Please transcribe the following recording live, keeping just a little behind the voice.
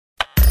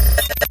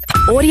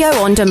Audio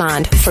on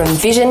demand from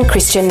Vision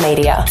Christian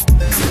Media.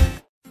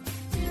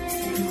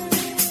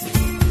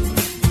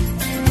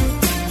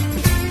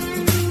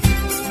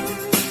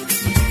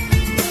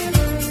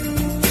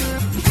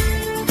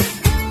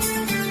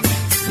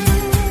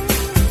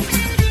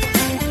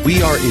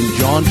 We are in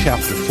John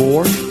chapter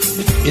 4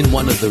 in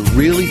one of the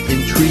really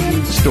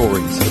intriguing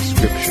stories of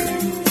Scripture.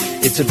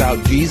 It's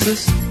about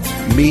Jesus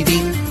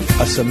meeting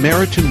a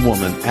Samaritan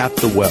woman at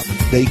the well.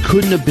 They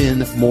couldn't have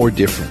been more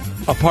different.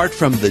 Apart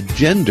from the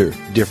gender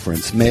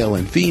difference, male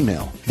and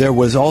female, there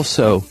was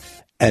also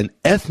an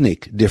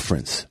ethnic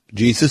difference.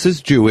 Jesus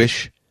is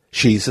Jewish,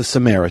 she's a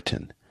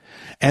Samaritan.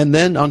 And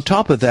then on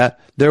top of that,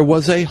 there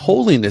was a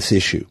holiness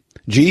issue.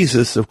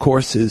 Jesus, of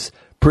course, is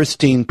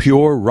pristine,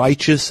 pure,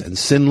 righteous, and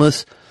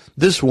sinless.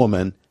 This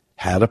woman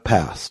had a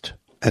past.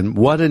 And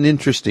what an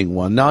interesting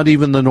one, not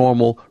even the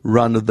normal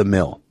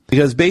run-of-the-mill.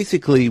 Because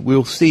basically,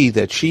 we'll see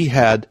that she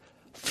had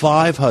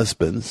 5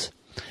 husbands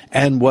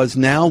and was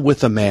now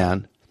with a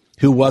man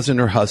who wasn't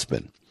her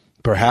husband.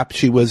 Perhaps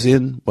she was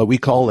in what we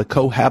call a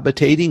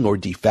cohabitating or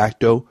de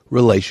facto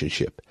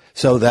relationship.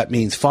 So that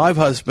means 5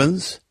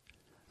 husbands.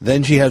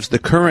 Then she has the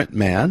current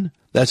man.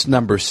 That's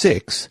number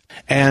 6.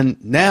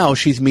 And now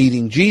she's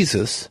meeting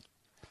Jesus,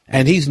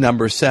 and he's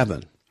number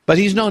 7. But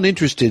he's not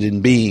interested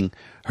in being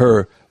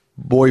her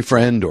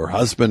boyfriend or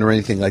husband or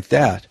anything like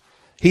that.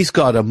 He's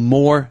got a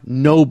more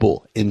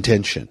noble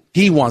intention.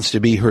 He wants to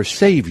be her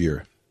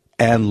Savior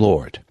and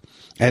Lord.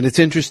 And it's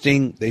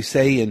interesting, they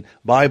say in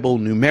Bible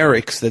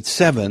numerics that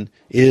 7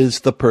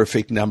 is the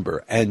perfect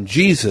number, and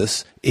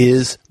Jesus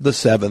is the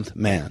 7th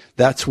man.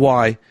 That's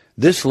why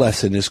this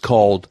lesson is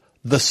called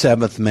The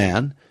 7th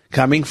Man,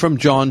 coming from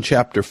John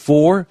chapter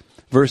 4,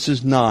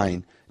 verses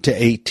 9 to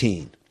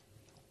 18.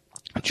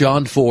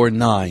 John 4,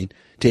 9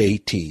 to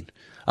 18.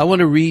 I want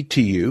to read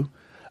to you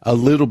a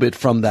little bit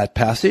from that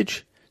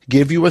passage,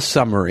 give you a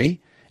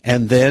summary,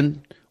 and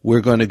then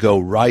we're going to go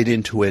right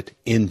into it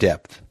in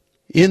depth.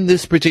 In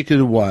this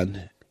particular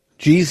one,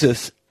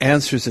 Jesus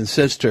answers and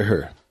says to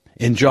her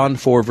in John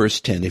 4, verse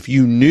 10, "If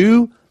you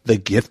knew the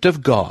gift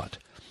of God,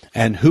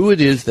 and who it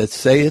is that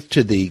saith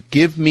to thee,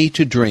 Give me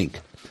to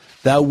drink,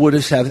 thou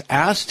wouldest have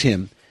asked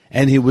him,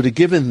 and he would have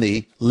given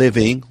thee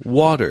living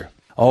water."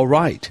 All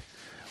right.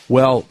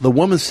 Well, the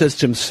woman says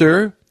to him,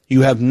 "Sir,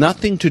 you have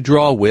nothing to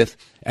draw with,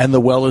 and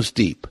the well is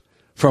deep.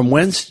 From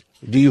whence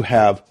do you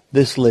have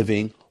this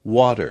living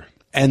water?"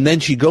 And then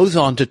she goes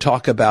on to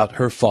talk about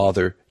her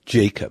father,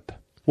 Jacob.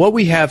 What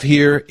we have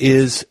here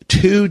is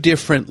 2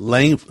 different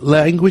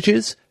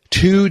languages,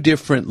 2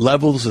 different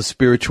levels of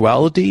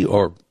spirituality,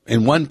 or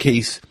in one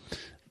case,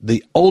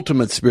 the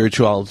ultimate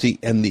spirituality,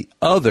 and the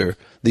other,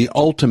 the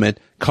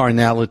ultimate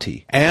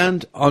carnality.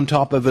 And on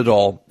top of it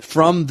all,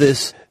 from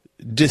this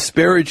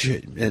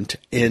disparagement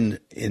in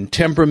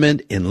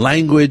temperament, in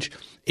language,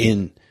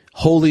 in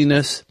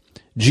holiness,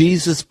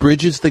 Jesus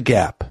bridges the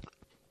gap.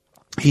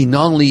 He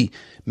not only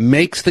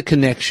makes the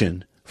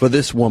connection for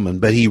this woman,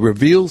 but he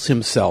reveals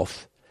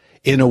himself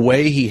in a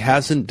way he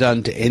hasn't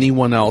done to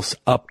anyone else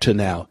up to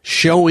now,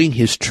 showing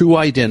his true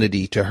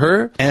identity to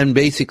her and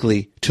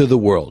basically to the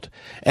world.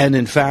 And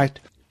in fact,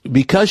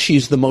 because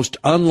she's the most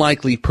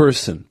unlikely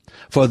person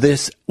for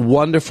this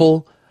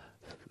wonderful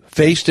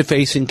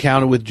face-to-face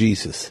encounter with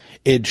Jesus,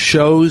 it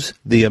shows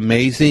the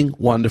amazing,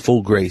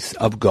 wonderful grace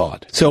of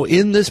God. So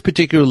in this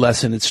particular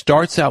lesson, it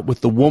starts out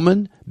with the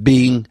woman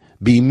being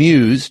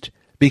bemused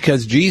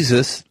because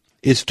Jesus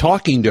is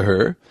talking to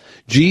her.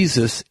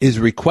 Jesus is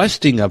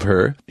requesting of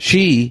her.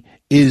 She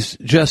is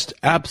just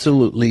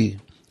absolutely,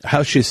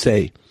 how should I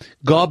say,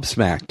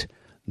 gobsmacked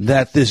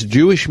that this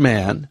Jewish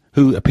man,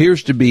 who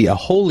appears to be a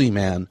holy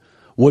man,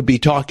 would be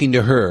talking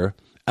to her,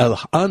 an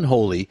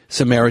unholy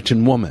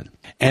Samaritan woman.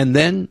 And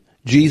then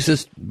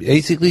Jesus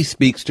basically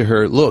speaks to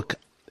her, "Look,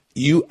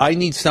 I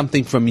need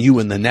something from you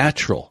in the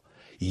natural.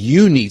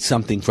 You need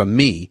something from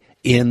me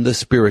in the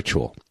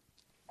spiritual."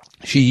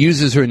 She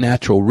uses her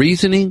natural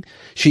reasoning.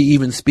 She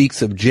even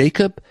speaks of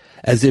Jacob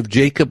as if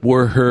Jacob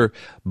were her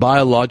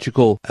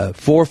biological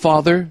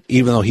forefather,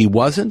 even though he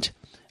wasn't.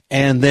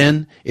 And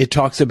then it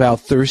talks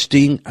about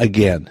thirsting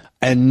again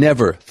and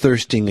never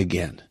thirsting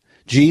again.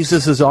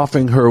 Jesus is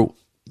offering her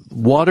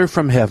water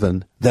from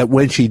heaven that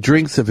when she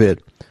drinks of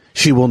it,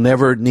 she will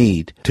never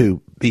need to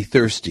be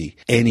thirsty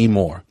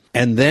anymore.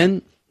 And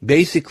then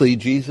basically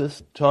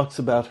Jesus talks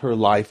about her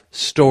life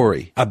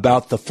story,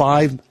 about the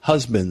 5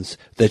 husbands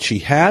that she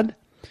had,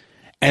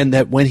 and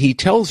that when he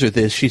tells her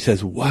this, she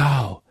says,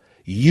 "Wow,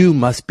 you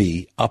must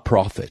be a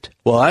prophet."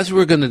 Well, as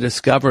we're going to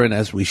discover, and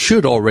as we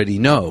should already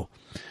know,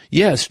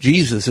 yes,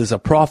 Jesus is a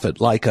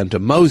prophet like unto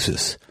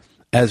Moses,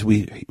 as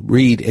we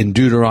read in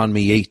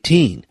Deuteronomy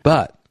 18,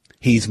 but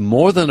he's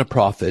more than a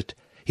prophet.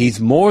 He's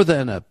more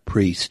than a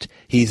priest.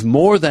 He's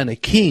more than a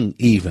king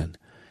even.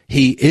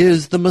 He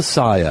is the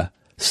Messiah,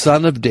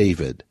 Son of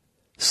David,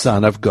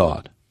 Son of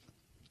God.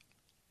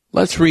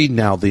 Let's read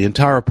now the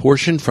entire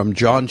portion from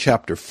John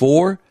chapter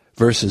 4,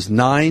 verses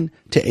 9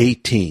 to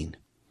 18.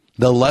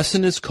 The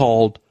lesson is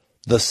called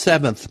The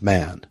 7th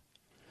Man,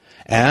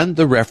 and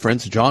the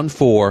reference John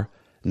 4,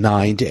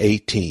 9 to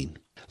 18.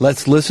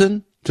 Let's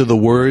listen to the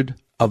word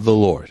of the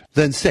Lord.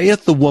 Then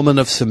saith the woman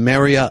of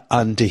Samaria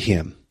unto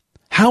him,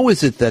 How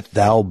is it that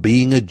thou,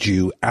 being a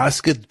Jew,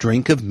 askest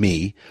drink of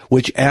me,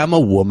 which am a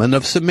woman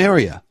of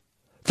Samaria?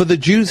 For the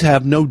Jews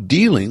have no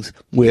dealings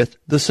with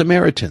the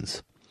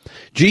Samaritans.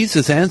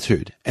 Jesus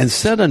answered and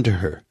said unto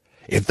her,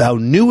 If thou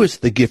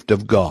knewest the gift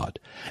of God,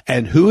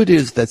 and who it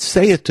is that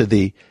saith to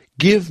thee,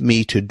 Give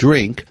me to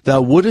drink,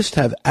 thou wouldest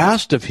have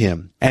asked of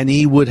him, and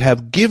he would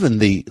have given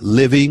thee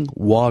living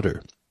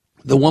water.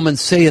 The woman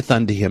saith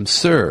unto him,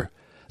 Sir,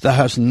 thou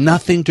hast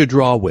nothing to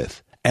draw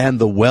with, and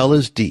the well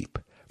is deep.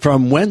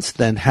 From whence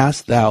then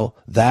hast thou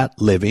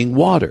that living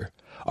water?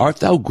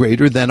 Art thou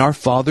greater than our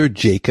father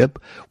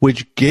Jacob,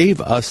 which gave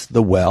us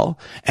the well,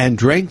 and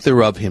drank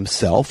thereof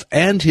himself,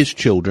 and his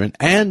children,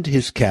 and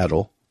his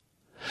cattle?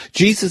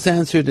 Jesus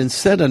answered and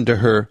said unto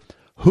her,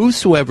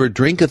 Whosoever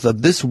drinketh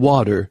of this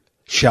water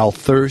shall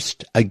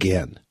thirst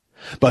again.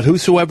 But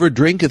whosoever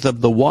drinketh of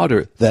the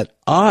water that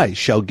I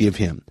shall give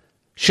him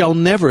shall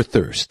never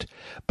thirst.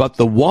 But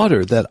the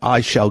water that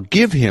I shall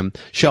give him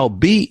shall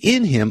be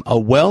in him a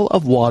well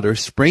of water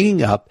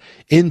springing up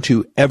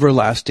into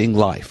everlasting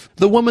life.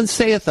 The woman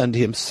saith unto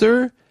him,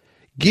 Sir,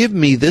 give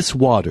me this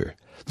water,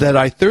 that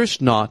I thirst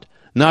not,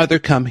 neither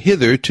come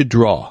hither to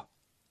draw.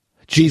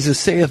 Jesus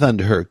saith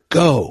unto her,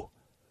 Go,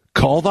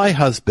 call thy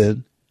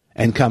husband,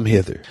 and come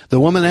hither.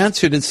 The woman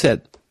answered and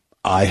said,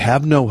 I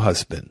have no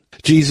husband.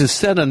 Jesus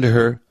said unto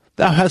her,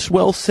 Thou hast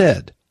well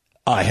said,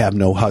 I have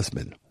no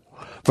husband.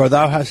 For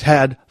thou hast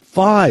had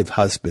 5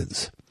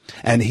 husbands,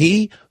 and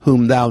he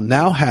whom thou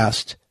now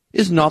hast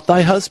is not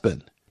thy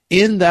husband.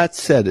 In that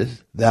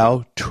saidest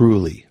thou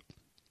truly.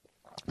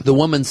 The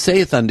woman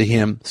saith unto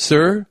him,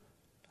 Sir,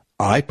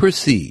 I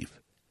perceive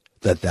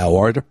that thou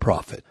art a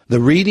prophet. The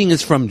reading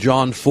is from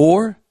John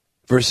 4,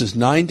 verses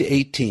 9 to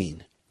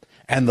 18,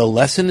 and the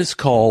lesson is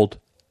called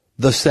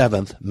The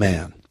Seventh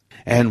Man.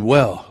 And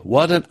well,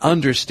 what an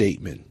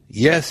understatement.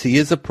 Yes, he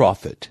is a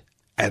prophet,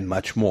 and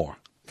much more.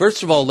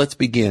 First of all, let's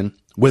begin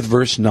with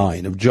verse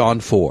 9 of John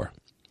 4.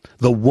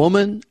 The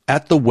woman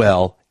at the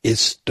well is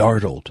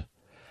startled.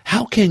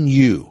 How can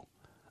you,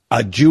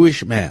 a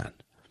Jewish man,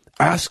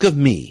 ask of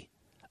me,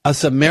 a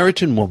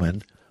Samaritan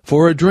woman,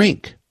 for a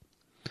drink?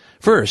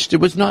 First,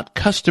 it was not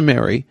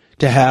customary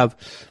to have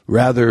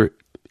rather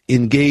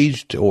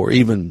engaged or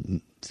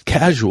even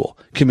casual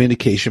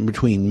communication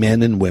between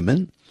men and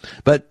women.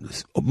 But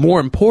more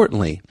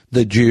importantly,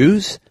 the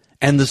Jews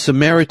and the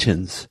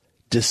Samaritans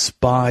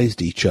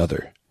despised each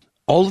other.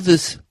 All of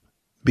this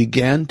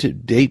began to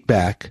date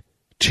back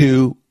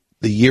to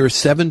the year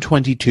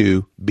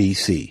 722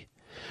 BC,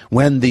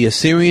 when the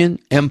Assyrian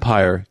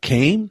Empire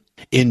came,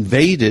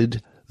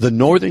 invaded the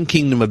northern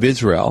kingdom of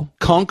Israel,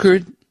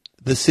 conquered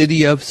the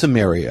city of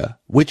Samaria,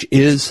 which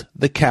is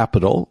the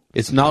capital.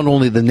 It's not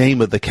only the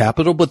name of the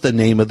capital, but the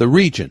name of the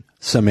region,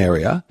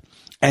 Samaria,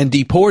 and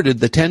deported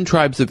the 10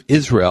 tribes of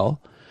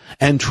Israel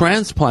and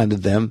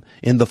transplanted them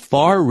in the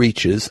far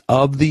reaches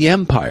of the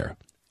empire,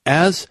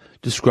 as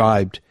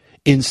described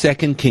in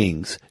 2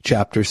 Kings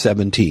chapter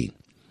 17.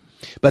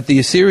 But the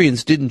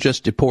Assyrians didn't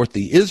just deport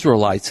the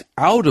Israelites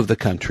out of the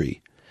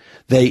country.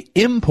 They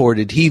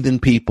imported heathen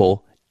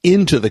people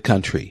into the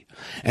country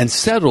and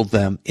settled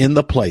them in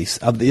the place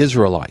of the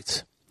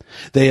Israelites.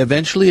 They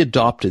eventually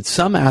adopted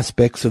some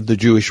aspects of the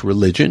Jewish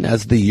religion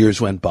as the years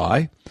went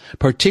by,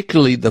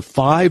 particularly the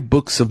 5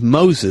 books of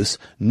Moses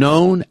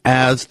known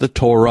as the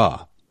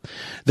Torah.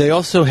 They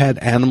also had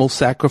animal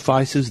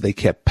sacrifices, they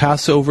kept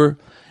Passover,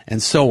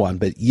 and so on.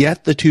 But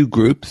yet the two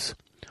groups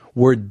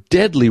were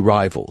deadly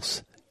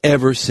rivals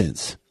ever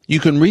since. You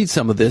can read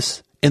some of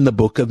this in the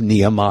book of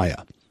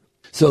Nehemiah.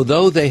 So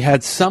though they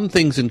had some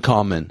things in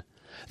common,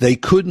 they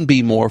couldn't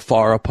be more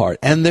far apart,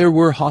 and there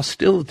were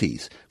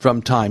hostilities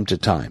from time to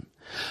time.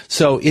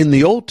 So in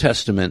the Old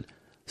Testament,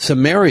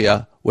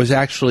 Samaria was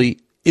actually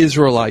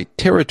Israelite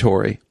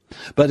territory,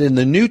 but in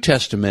the New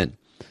Testament,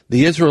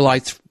 the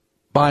Israelites,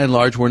 by and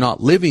large, were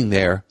not living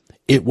there.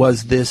 It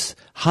was this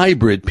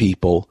hybrid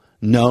people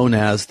known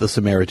as the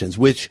Samaritans,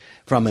 which,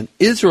 from an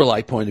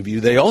Israelite point of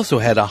view, they also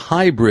had a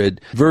hybrid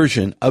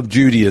version of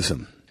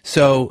Judaism.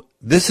 So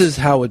this is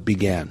how it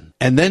began.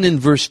 And then in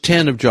verse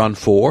 10 of John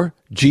 4,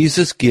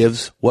 Jesus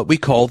gives what we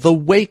call the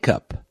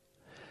wake-up.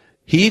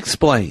 He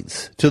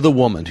explains to the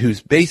woman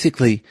who's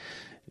basically,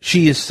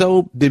 she is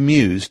so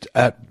bemused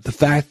at the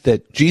fact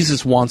that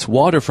Jesus wants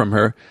water from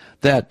her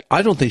that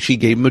I don't think she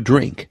gave him a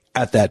drink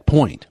at that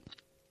point.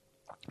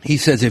 He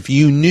says, if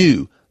you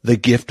knew the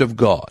gift of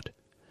God,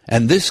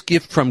 and this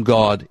gift from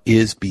God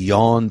is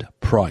beyond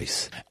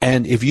price,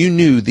 and if you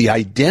knew the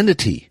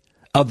identity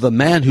of the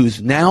man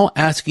who's now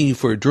asking you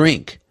for a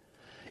drink,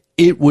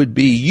 it would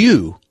be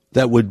you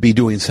that would be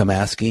doing some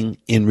asking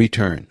in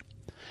return.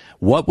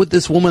 What would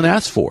this woman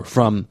ask for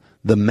from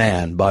the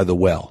man by the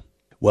well?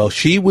 Well,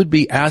 she would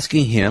be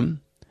asking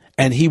him,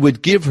 and he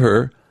would give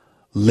her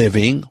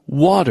living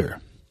water.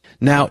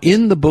 Now,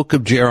 in the book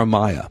of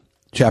Jeremiah,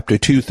 chapter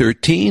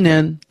 2:13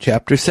 and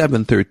chapter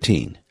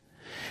 7:13,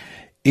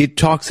 it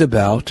talks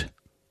about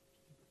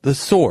the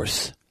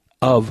source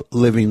of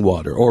living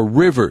water, or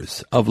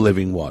rivers of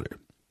living water.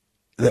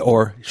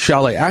 or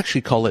shall I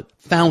actually call it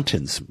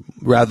fountains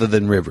rather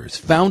than rivers,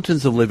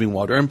 fountains of living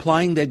water,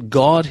 implying that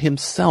God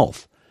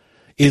himself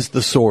is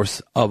the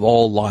source of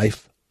all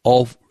life,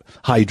 all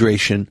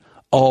hydration,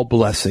 all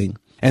blessing.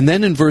 And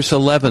then in verse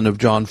 11 of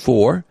John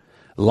 4,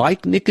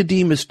 like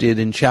Nicodemus did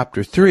in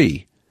chapter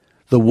 3,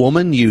 the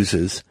woman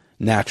uses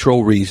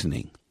natural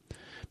reasoning.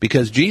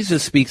 Because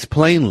Jesus speaks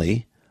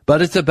plainly,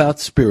 but it's about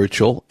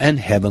spiritual and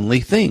heavenly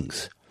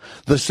things.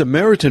 The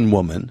Samaritan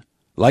woman,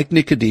 like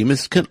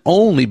Nicodemus, can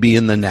only be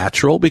in the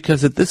natural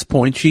because at this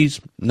point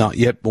she's not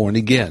yet born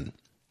again.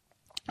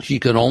 She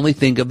can only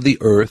think of the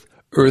earth,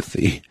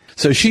 earthy.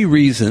 So she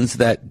reasons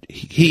that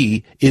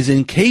he is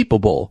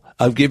incapable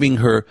of giving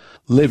her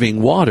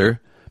living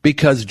water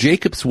because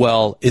Jacob's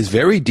well is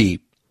very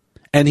deep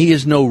and he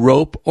has no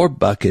rope or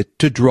bucket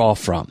to draw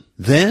from.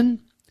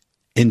 Then,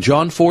 in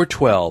John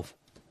 4:12,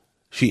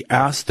 she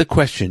asked the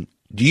question,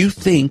 do you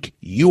think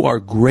you are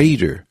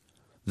greater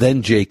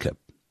than Jacob?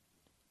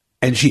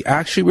 And she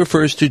actually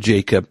refers to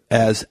Jacob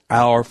as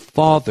our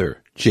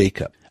father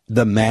Jacob,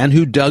 the man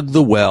who dug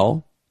the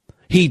well.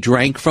 He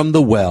drank from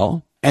the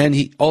well, and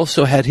he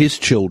also had his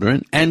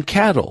children and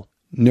cattle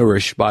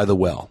nourished by the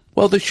well.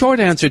 Well, the short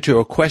answer to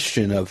a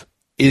question of,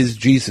 is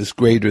Jesus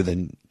greater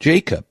than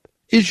Jacob,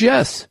 is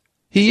yes,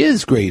 he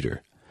is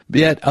greater.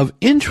 Yet of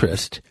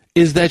interest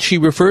is that she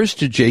refers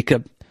to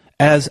Jacob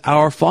as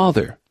our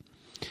father.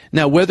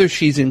 Now, whether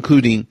she's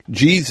including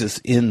Jesus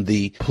in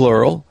the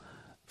plural,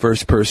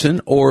 first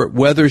person, or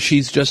whether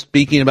she's just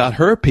speaking about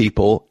her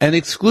people and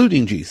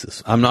excluding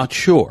Jesus, I'm not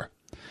sure.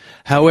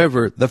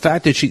 However, the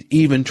fact that she's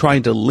even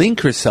trying to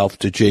link herself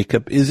to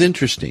Jacob is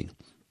interesting,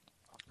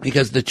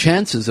 because the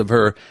chances of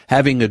her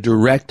having a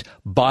direct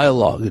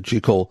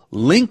biological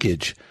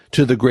linkage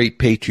to the great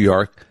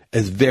patriarch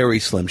is very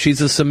slim.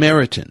 She's a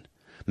Samaritan.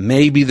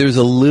 Maybe there's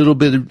a little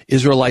bit of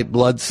Israelite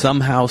blood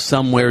somehow,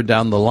 somewhere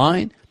down the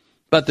line,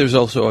 but there's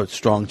also a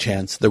strong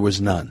chance there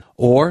was none.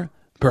 Or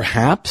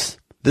perhaps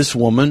this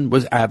woman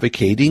was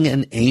advocating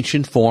an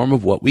ancient form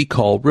of what we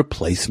call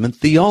replacement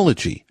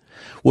theology,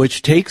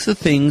 which takes the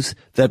things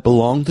that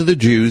belong to the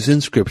Jews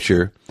in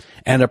Scripture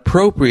and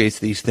appropriates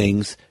these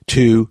things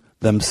to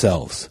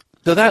themselves.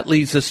 So that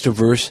leads us to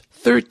verse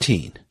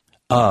 13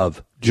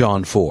 of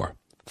John 4,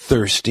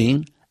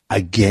 thirsting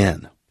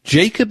again.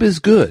 Jacob is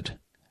good,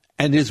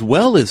 and his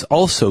well is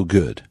also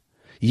good,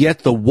 yet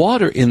the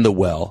water in the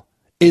well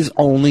is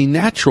only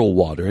natural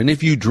water, and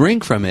if you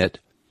drink from it,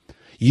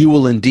 you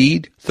will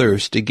indeed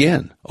thirst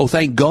again. Oh,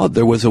 thank God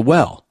there was a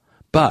well,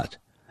 but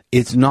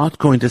it's not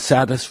going to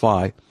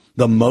satisfy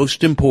the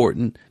most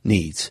important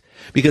needs,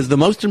 because the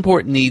most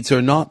important needs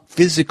are not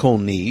physical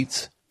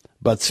needs,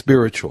 but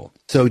spiritual.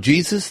 So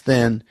Jesus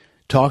then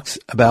talks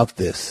about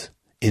this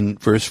in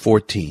verse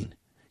 14.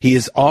 He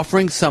is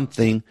offering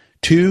something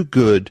too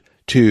good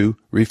to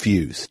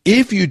refuse.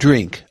 If you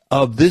drink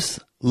of this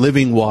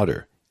living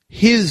water,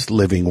 his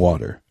living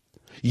water,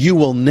 you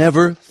will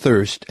never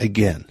thirst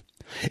again.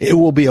 It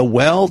will be a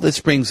well that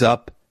springs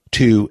up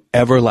to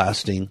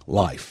everlasting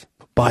life.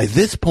 By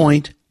this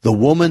point, the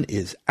woman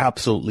is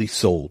absolutely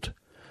sold.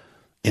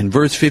 In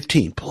verse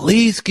 15,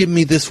 please give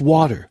me this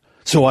water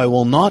so I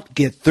will not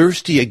get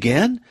thirsty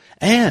again,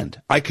 and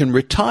I can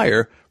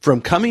retire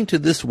from coming to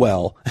this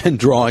well and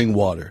drawing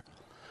water.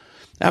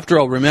 After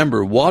all,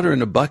 remember, water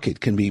in a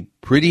bucket can be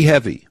pretty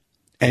heavy,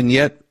 and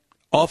yet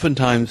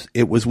oftentimes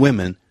it was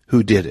women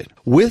who did it.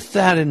 With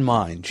that in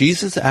mind,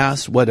 Jesus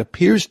asked what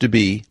appears to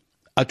be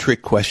a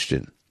trick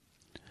question.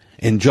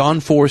 In John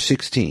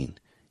 4:16,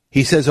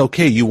 he says,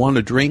 okay, you want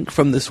to drink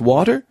from this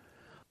water?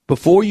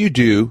 Before you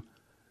do,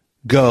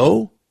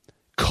 go,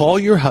 call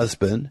your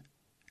husband,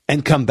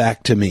 and come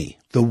back to me.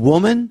 The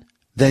woman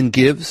then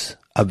gives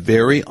a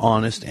very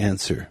honest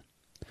answer.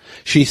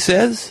 She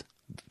says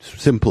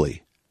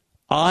simply,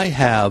 I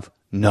have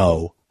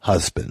no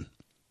husband.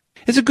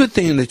 It's a good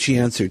thing that she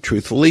answered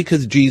truthfully,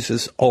 because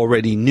Jesus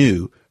already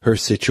knew her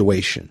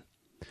situation.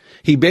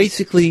 He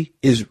basically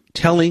is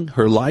telling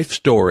her life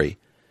story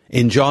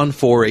in John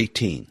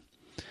 4:18.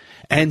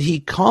 And he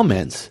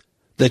comments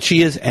that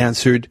she has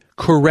answered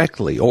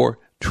correctly or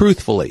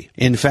truthfully.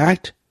 In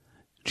fact,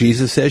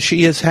 Jesus says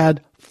she has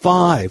had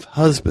 5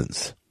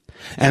 husbands,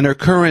 and her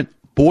current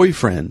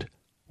boyfriend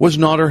was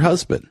not her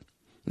husband.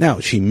 Now,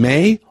 she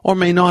may or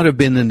may not have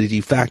been in a de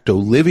facto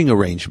living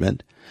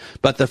arrangement,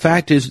 but the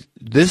fact is,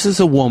 this is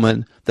a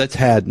woman that's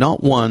had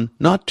not 1,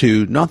 not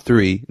 2, not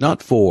 3,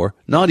 not 4,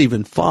 not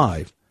even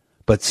 5,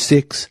 but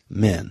 6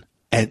 men.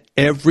 And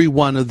every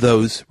one of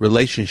those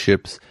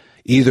relationships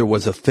either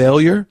was a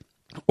failure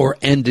or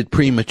ended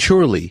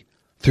prematurely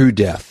through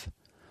death.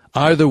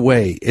 Either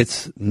way,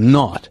 it's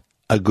not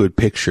a good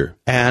picture.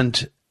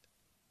 And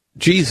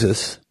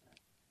Jesus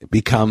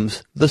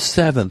becomes the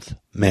 7th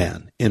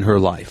man in her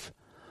life,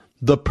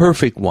 the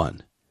perfect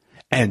one.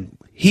 And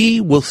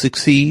he will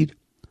succeed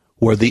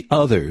where the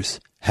others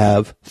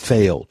have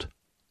failed.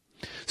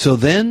 So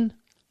then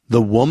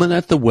the woman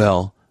at the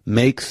well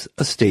makes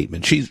a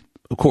statement. She's,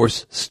 of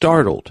course,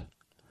 startled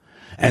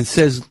and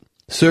says,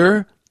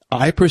 Sir,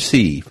 I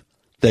perceive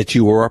that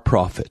you are a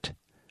prophet.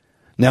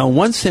 Now, in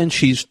one sense,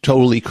 she's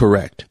totally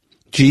correct.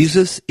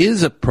 Jesus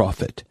is a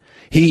prophet.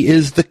 He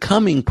is the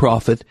coming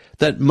prophet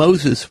that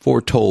Moses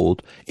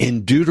foretold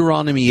in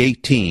Deuteronomy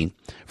 18,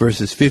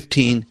 verses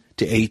 15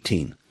 to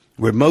 18,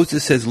 where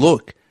Moses says,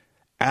 look,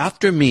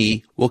 after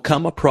me will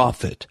come a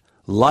prophet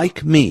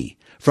like me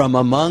from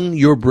among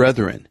your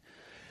brethren.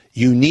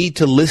 You need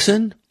to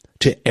listen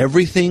to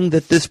everything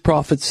that this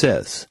prophet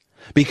says,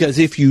 because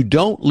if you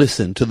don't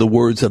listen to the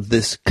words of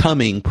this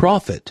coming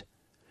prophet,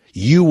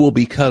 you will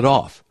be cut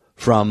off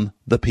from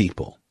the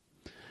people.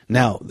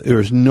 Now, there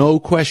is no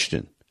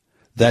question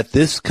that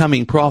this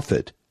coming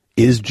prophet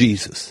is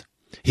Jesus.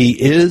 He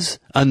is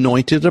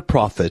anointed a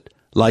prophet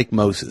like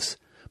Moses.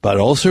 But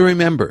also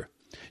remember,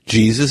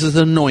 Jesus is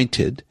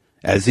anointed,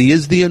 as he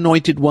is the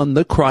anointed one,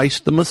 the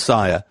Christ, the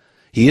Messiah.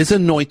 He is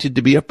anointed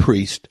to be a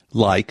priest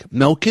like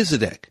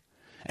Melchizedek.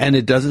 And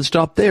it doesn't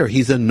stop there.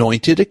 He's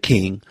anointed a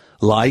king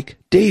like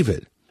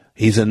David.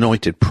 He's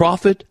anointed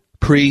prophet,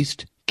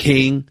 priest,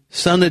 king,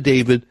 son of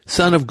David,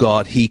 son of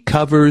God. He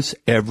covers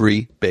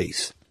every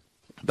base.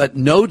 But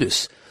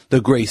notice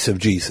the grace of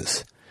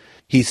Jesus.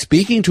 He's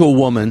speaking to a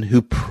woman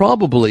who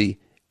probably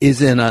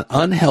is in an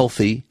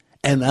unhealthy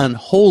and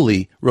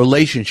unholy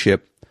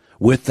relationship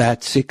with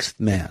that sixth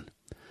man.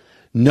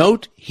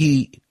 Note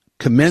he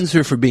commends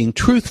her for being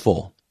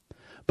truthful,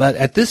 but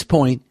at this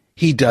point,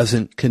 he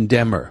doesn't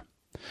condemn her.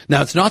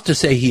 Now, it's not to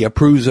say he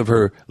approves of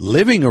her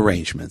living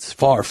arrangements,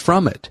 far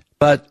from it,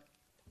 but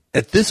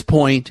at this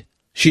point,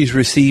 she's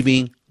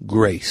receiving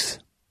grace.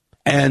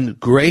 And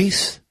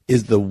grace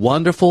is the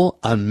wonderful,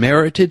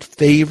 unmerited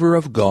favor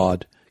of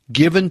God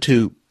given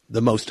to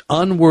the most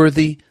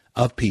unworthy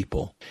of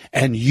people.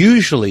 And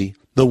usually,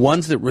 the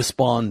ones that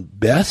respond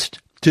best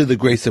to the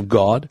grace of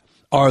God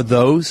are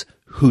those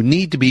who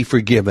need to be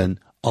forgiven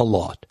a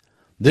lot.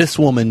 This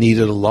woman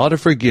needed a lot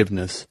of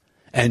forgiveness,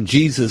 and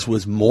Jesus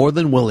was more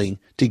than willing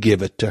to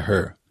give it to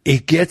her.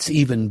 It gets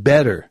even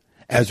better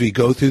as we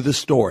go through the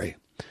story.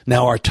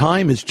 Now, our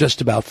time is just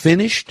about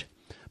finished,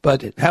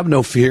 but have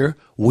no fear,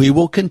 we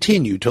will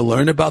continue to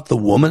learn about the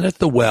woman at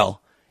the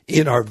well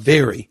in our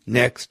very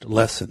next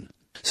lesson.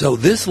 So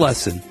this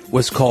lesson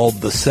was called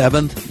The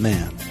Seventh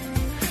Man.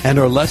 And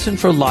our lesson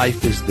for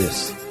life is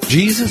this: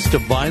 Jesus'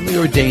 divinely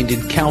ordained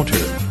encounter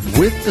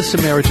with the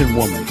Samaritan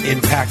woman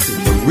impacted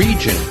the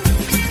region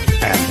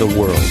and the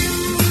world.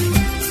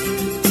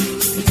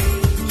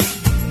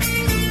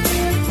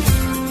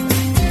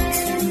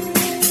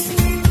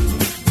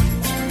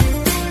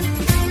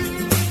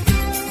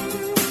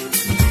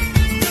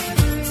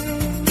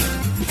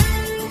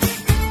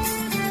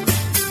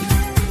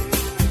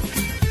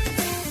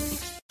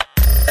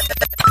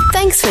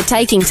 Thanks for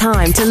taking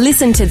time to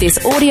listen to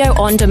this audio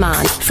on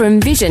demand from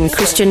Vision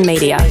Christian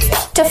Media.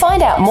 To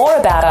find out more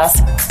about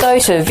us, go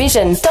to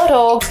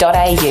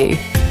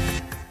vision.org.au.